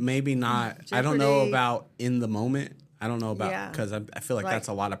too. Maybe not. I don't know Jeopardy. about in the moment. I don't know about Yeah. because I feel like that's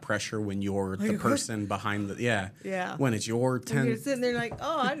a lot of pressure when you're the person behind the Yeah. When it's your When 10. you're sitting there like,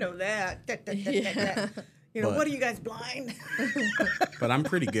 "Oh, I know that." But- What are you guys blind? But I'm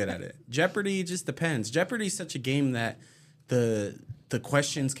pretty good at it. Jeopardy just depends. Jeopardy is such a game that the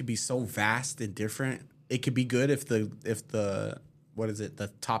questions could be so vast and different. It could be good if the what is it? The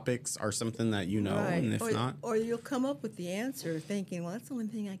topics are something that you know, and if not, or you'll come up with the answer thinking, "Well, that's the only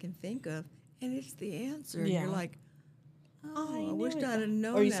thing I can think of," and it's the answer. And Yeah. you're like, "Oh, I knew wish it. I'd have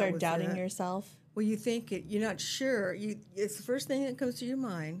known." Or you that start was doubting it. yourself. Well, you think it. You're not sure. It's the first thing that comes to your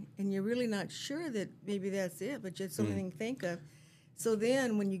mind, and you're really not sure that maybe that's it, but just something to think of. So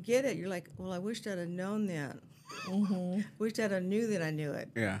then, when you get it, you're like, "Well, I wished I'd have known that. Wished I'd have knew that I knew it."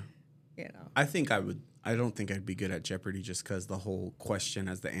 yeah. I think I would. I don't think I'd be good at Jeopardy just because the whole question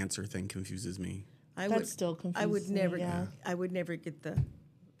as the answer thing confuses me. That still confuses I would me, never. yeah. I would never get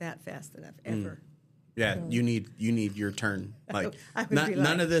that fast enough ever. Yeah, you need your turn. Like I would be like-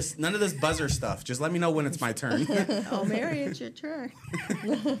 none of this buzzer stuff. Just let me know when it's my turn. Oh, Mary, it's your turn.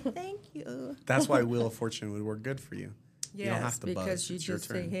 Thank you. That's why Wheel of Fortune would work good for you. Yes, you don't have to because buzz. you It's your just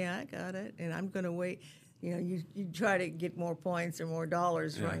think, turn. "Hey, I got it, and I'm going to wait." You try to get more points or more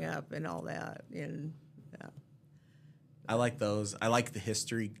dollars rung up and all that, and I like those. I like the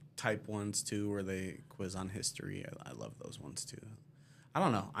history type ones too, where they quiz on history. I love those ones too. I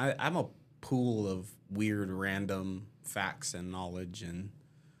don't know. I'm a pool of weird, random facts and knowledge and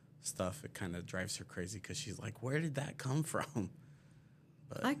stuff. It kind of drives her crazy because she's like, "Where did that come from?"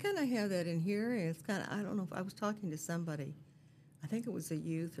 But I kind of have that in here. And it's kind of, I don't know if I was talking to somebody. I think it was a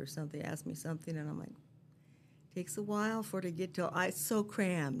youth or something asked me something, and I'm like, takes a while for it to get to. It's so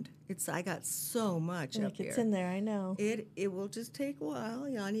crammed. I got so much up Like here. it's in there, I know. It will just take a while.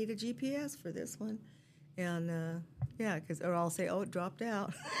 I need a GPS for this one, and or I'll say, "Oh, it dropped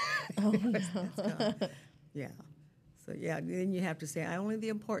out." Oh, Yeah. So then you have to say, only the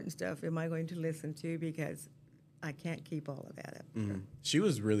important stuff am I going to listen to because I can't keep all of that up. She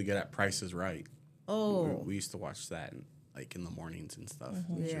was really good at Price is Right. Oh. We used to watch that in the mornings and stuff.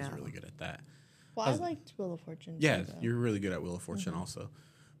 She was really good at that. Well, I liked Wheel of Fortune. Yeah, too, though. you're really good at Wheel of Fortune also.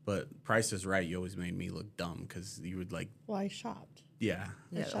 But Price is Right, you always made me look dumb because you would Well, I shopped. yeah.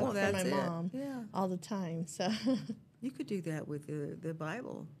 I shopped for my mom all the time. So You could do that with the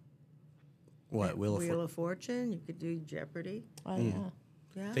Bible. What, Wheel of Fortune. You could do Jeopardy. oh yeah.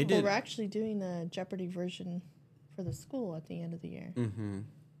 Yeah. They Well, did. we're actually doing a Jeopardy version for the school at the end of the year. Mm-hmm.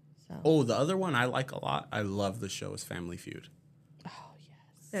 So. Oh, the other one I like a lot, I love the show, is Family Feud. Oh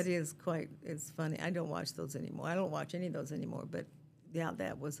yes. That is it's funny. I don't watch those anymore. I don't watch any of those anymore, but yeah,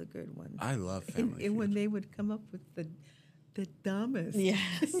 that was a good one. I love Family Feud. And when they would come up with the dumbest. Yes.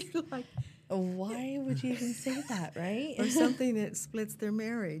 You're like, Why would you even say that, right? or something that splits their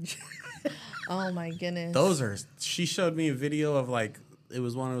marriage. Oh my goodness. She showed me a video of it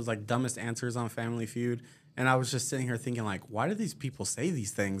was one of those dumbest answers on Family Feud. And I was just sitting here thinking why do these people say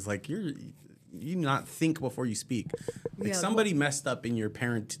these things? You not think before you speak. Somebody messed up in your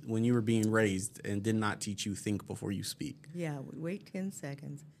parent when you were being raised and did not teach you think before you speak. Yeah, wait 10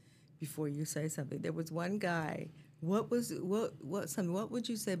 seconds before you say something. There was one guy. What would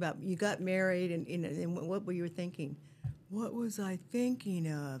you say about you got married and what were you thinking? What was I thinking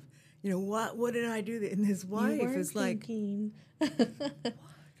of? What did I do? And his wife is like, thinking.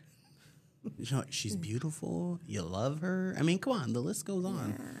 She's beautiful. You love her. I mean, come on. The list goes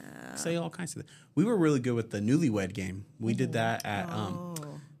on. Yeah. Say all kinds of things. We were really good with the Newlywed Game. We did that at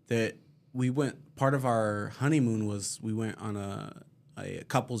part of our honeymoon was we went on a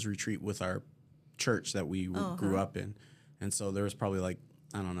couples retreat with our church that we grew up in. And so there was probably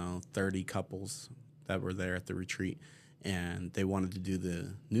 30 couples that were there at the retreat. And they wanted to do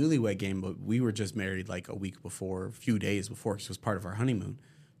the Newlywed Game, but we were just married a week before, a few days before, because it was part of our honeymoon.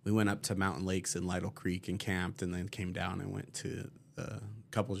 We went up to Mountain Lakes and Lytle Creek and camped, and then came down and went to the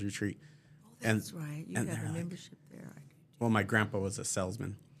couples retreat. oh, that's right. You got a membership there. Well, my grandpa was a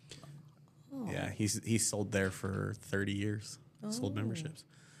salesman. Oh. Yeah, he sold there for 30 years, sold memberships.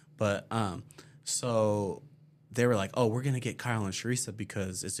 But so they were like, oh, we're going to get Kyle and Sharissa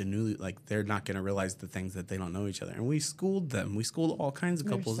because it's a new, they're not going to realize the things that they don't know each other. And we schooled them. We schooled all kinds of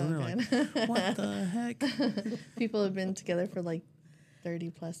couples. So and they're like, what the heck? People have been together for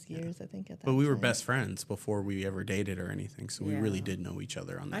 30 plus years, I think. At that But we were time. best friends before we ever dated or anything. So we really did know each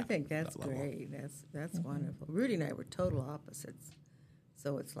other on that. I think that's that level. great. That's wonderful. Rudy and I were total opposites.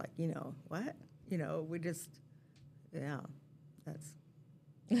 So it's what? We just, that's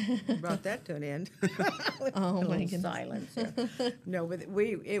brought that to an end. Oh my goodness. Silence. Yeah. No, but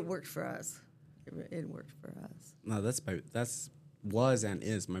it worked for us. It worked for us. No, that's was and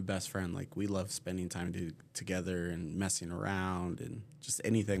is my best friend. We love spending time together and messing around and just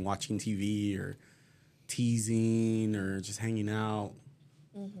anything, watching TV or teasing or just hanging out.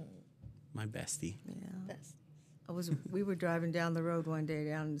 Mm-hmm. My bestie. Yeah. Best. We were driving down the road one day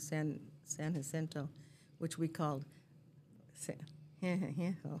down in San Jacinto, which we called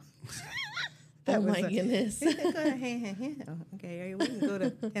Oh my goodness. Okay, we can go to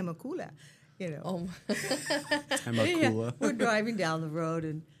Temecula, Oh Temecula. We're driving down the road,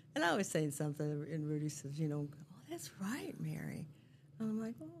 and I was saying something, and Rudy says, oh, that's right, Mary. And I'm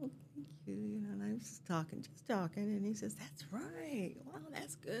like, oh, thank you, and I was just talking, and he says, that's right. Wow,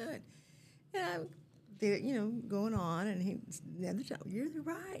 that's good. And I'm there, going on, and you're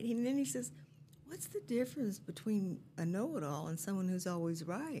right. And then he says, what's the difference between a know-it-all and someone who's always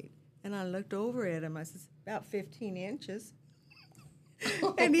right? And I looked over at him. I said, about 15 inches.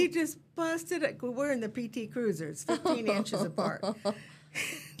 And he just busted it. We're in the PT Cruisers, 15 inches apart.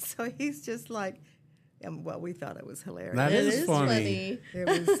 So he's just we thought it was hilarious. That is funny. It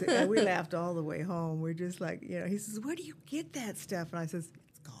was. We laughed all the way home. We're just he says, where do you get that stuff? And I says,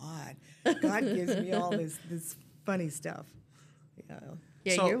 it's God. God gives me all this funny stuff.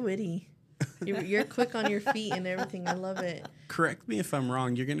 Yeah, So- you're witty. You're quick on your feet and everything. I love it. Correct me if I'm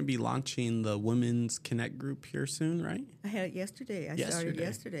wrong. You're going to be launching the Women's Connect group here soon, right? I had it yesterday. I started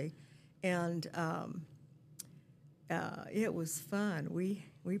yesterday. And it was fun.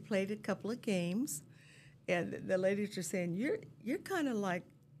 We played a couple of games, and the ladies were saying, you're kind of like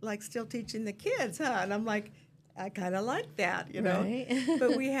still teaching the kids, huh? And I'm like, I kind of like that, Right.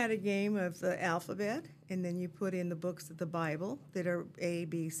 But we had a game of the alphabet, and then you put in the books of the Bible that are A,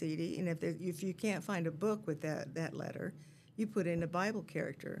 B, C, D. And if you can't find a book with that letter, you put in a Bible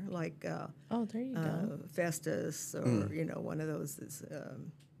character like There you go. Festus or one of those is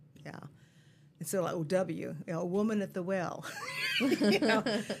And so W, a woman at the well.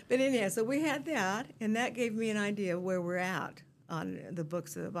 But anyhow, so we had that, and that gave me an idea of where we're at on the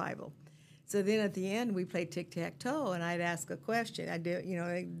books of the Bible. So then at the end, we played tic-tac-toe, and I'd ask a question. I did,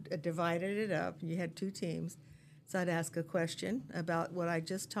 I divided it up. You had 2 teams. So I'd ask a question about what I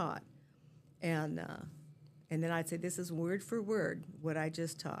just taught. And then I'd say, this is word for word what I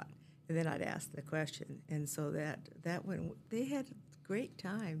just taught. And then I'd ask the question. And so that went, they had a great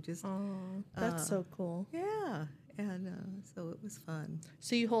time. Just, that's so cool. Yeah. And so it was fun.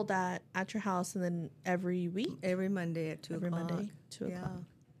 So you hold that at your house and then every week? Every Monday at 2 o'clock. Every Monday, 2 o'clock.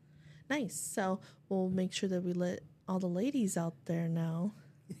 Nice. So we'll make sure that we let all the ladies out there know.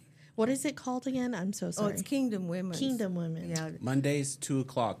 What is it called again? I'm so sorry. Oh, it's Kingdom Women. Kingdom Women. Yeah. Mondays, 2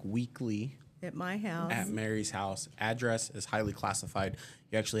 o'clock weekly. At my house. At Mary's house. Address is highly classified.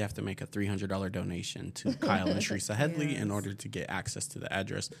 You actually have to make a $300 donation to Kyle and Sharisa Headley in order to get access to the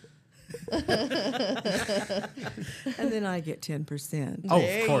address. And then I get 10%. Oh,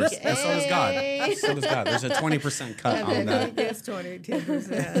 of course. And so does God. So does God. There's a 20% cut on that. He gets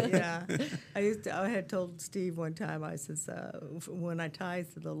 10%. Yeah. I had told Steve one time, I says, when I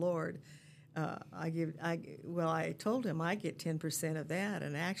tithe to the Lord, I told him I get 10% of that,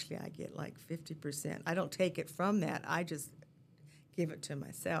 and actually I get like 50%. I don't take it from that. I just give it to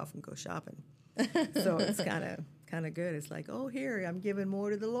myself and go shopping. So it's kind of good. It's like, oh, here, I'm giving more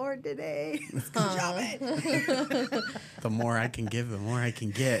to the Lord today. Let's go shopping. The more I can give, the more I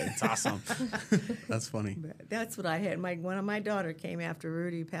can get. It's awesome. That's funny. But that's what I had. One of my daughter came after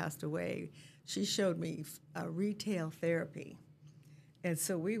Rudy passed away. She showed me retail therapy. And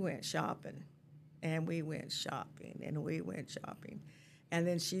so we went shopping, and we went shopping, and we went shopping. And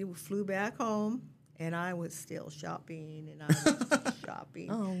then she flew back home, and I was still shopping, and I was still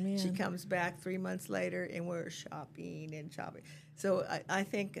shopping. Oh, man. She comes back 3 months later, and we're shopping and shopping. So I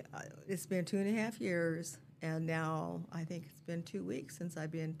think it's been 2.5 years, and now I think it's been 2 weeks since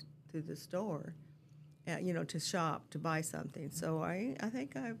I've been to the store, to shop, to buy something. So I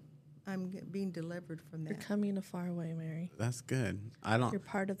think I'm being delivered from that. You're coming a far way, Mary. That's good. You're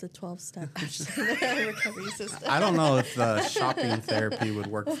part of the 12-step recovery system. I don't know if the shopping therapy would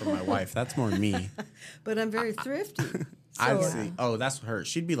work for my wife. That's more me. But I'm very thrifty. I see. Oh, that's her.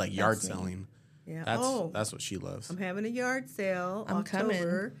 She'd be like yard selling. Yeah. That's what she loves. I'm having a yard sale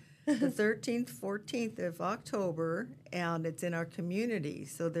October, the 13th, 14th of October, and it's in our community.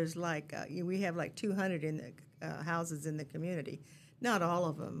 So there's we have like 200 in the houses in the community. Not all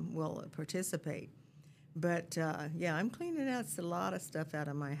of them will participate. But, I'm cleaning out a lot of stuff out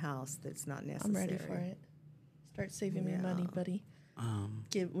of my house that's not necessary. I'm ready for it. Start saving me money, buddy.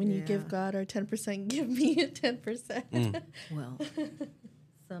 You give God our 10%, give me a 10%. Well,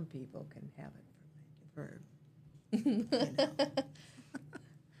 some people can have it for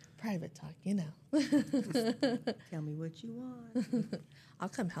Private talk, you know. Tell me what you want. I'll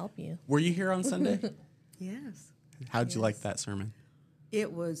come help you. Were you here on Sunday? Yes. How'd you like that sermon?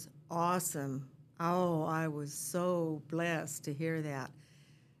 It was awesome. Oh, I was so blessed to hear that.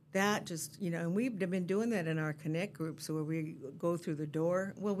 That just, and we've been doing that in our Connect groups where we go through the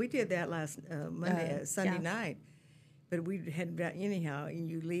door. Well, we did that last Sunday night. But we had, anyhow,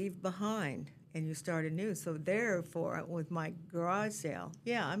 you leave behind and you start anew. So therefore, with my garage sale,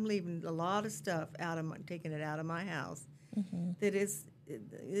 I'm leaving a lot of stuff taking it out of my house that is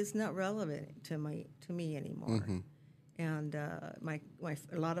not relevant to me anymore. Mm-hmm. And a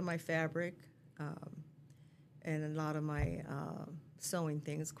lot of my fabric, and a lot of my sewing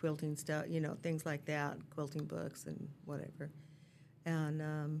things, quilting stuff, things like that, quilting books and whatever.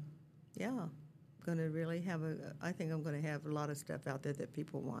 And going to really I think I'm going to have a lot of stuff out there that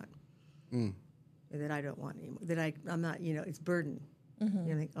people want, that I don't want anymore. I'm not, it's burden. Mm-hmm.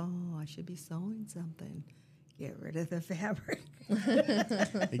 You're like, oh, I should be sewing something. Get rid of the fabric.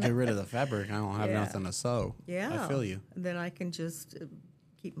 You get rid of the fabric, I don't have nothing to sew. Yeah. I feel you. And then I can just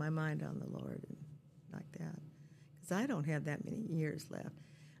keep my mind on the Lord and like that. Because I don't have that many years left.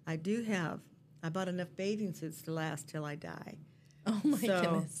 I bought enough bathing suits to last till I die. Oh, my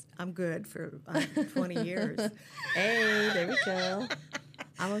goodness. I'm good for 20 years. Hey, there we go.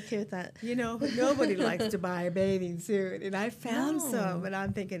 I'm okay with that. Nobody likes to buy a bathing suit. And I found some, and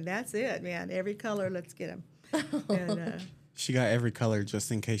I'm thinking, that's it, man. Every color, let's get them. And, she got every color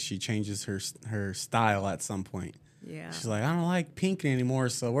just in case she changes her style at some point. Yeah. She's like, I don't like pink anymore,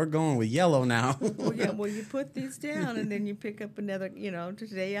 so we're going with yellow now. Well, you put these down, and then you pick up another.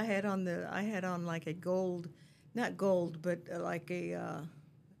 Today I had on like a gold, not gold, but like a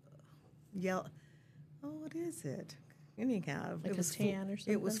yellow. Oh, what is it? Anyhow, like it was tan or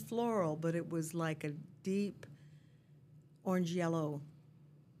something. It was floral, but it was like a deep orange yellow.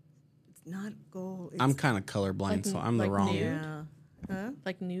 It's not gold. I'm kind of colorblind, so I'm the wrong. nude? Yeah. Huh?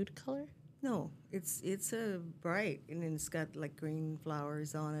 Like nude color? No, it's a bright, and then it's got like green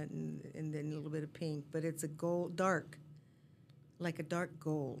flowers on it, and then a little bit of pink. But it's a gold, dark, like a dark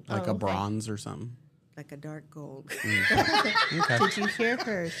gold, Like a okay. bronze or something. like a dark gold. Okay. Did you hear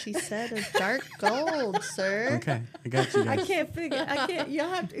her? She said a dark gold, sir. Okay. I got you I guys. can't figure. I can't. You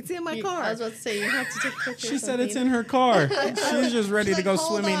have to, it's in my car. I was about to say you have to take pictures. She said it's Nina. in her car. She's just ready She's to go like,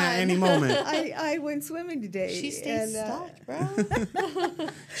 "Hold swimming at on." any moment. I went swimming today. She stays and, stuck, bro.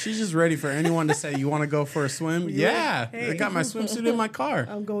 She's just ready for anyone to say, "You want to go for a swim?" Yeah. I Hey. got my swimsuit in my car.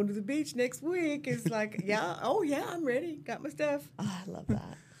 I'm going to the beach next week. It's like, yeah, oh yeah, I'm ready. Got my stuff. Oh, I love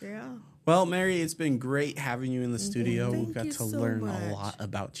that. Yeah. Well, Mary, it's been great having you in the studio. Thank We've got you to so learn much. a lot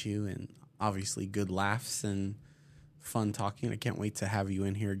about you and obviously good laughs and fun talking. I can't wait to have you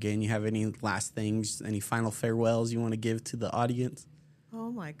in here again. You have any last things, any final farewells you want to give to the audience? Oh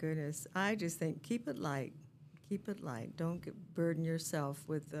my goodness. I just think keep it light. Keep it light. Don't burden yourself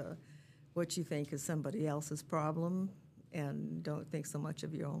with what you think is somebody else's problem, and don't think so much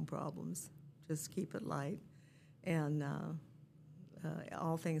of your own problems. Just keep it light, and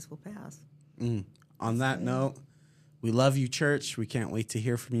all things will pass. On that note, we love you, church. We can't wait to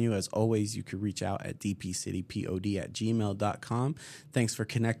hear from you. As always, you can reach out at dpcitypod@gmail.com. Thanks for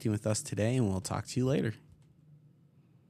connecting with us today, and we'll talk to you later.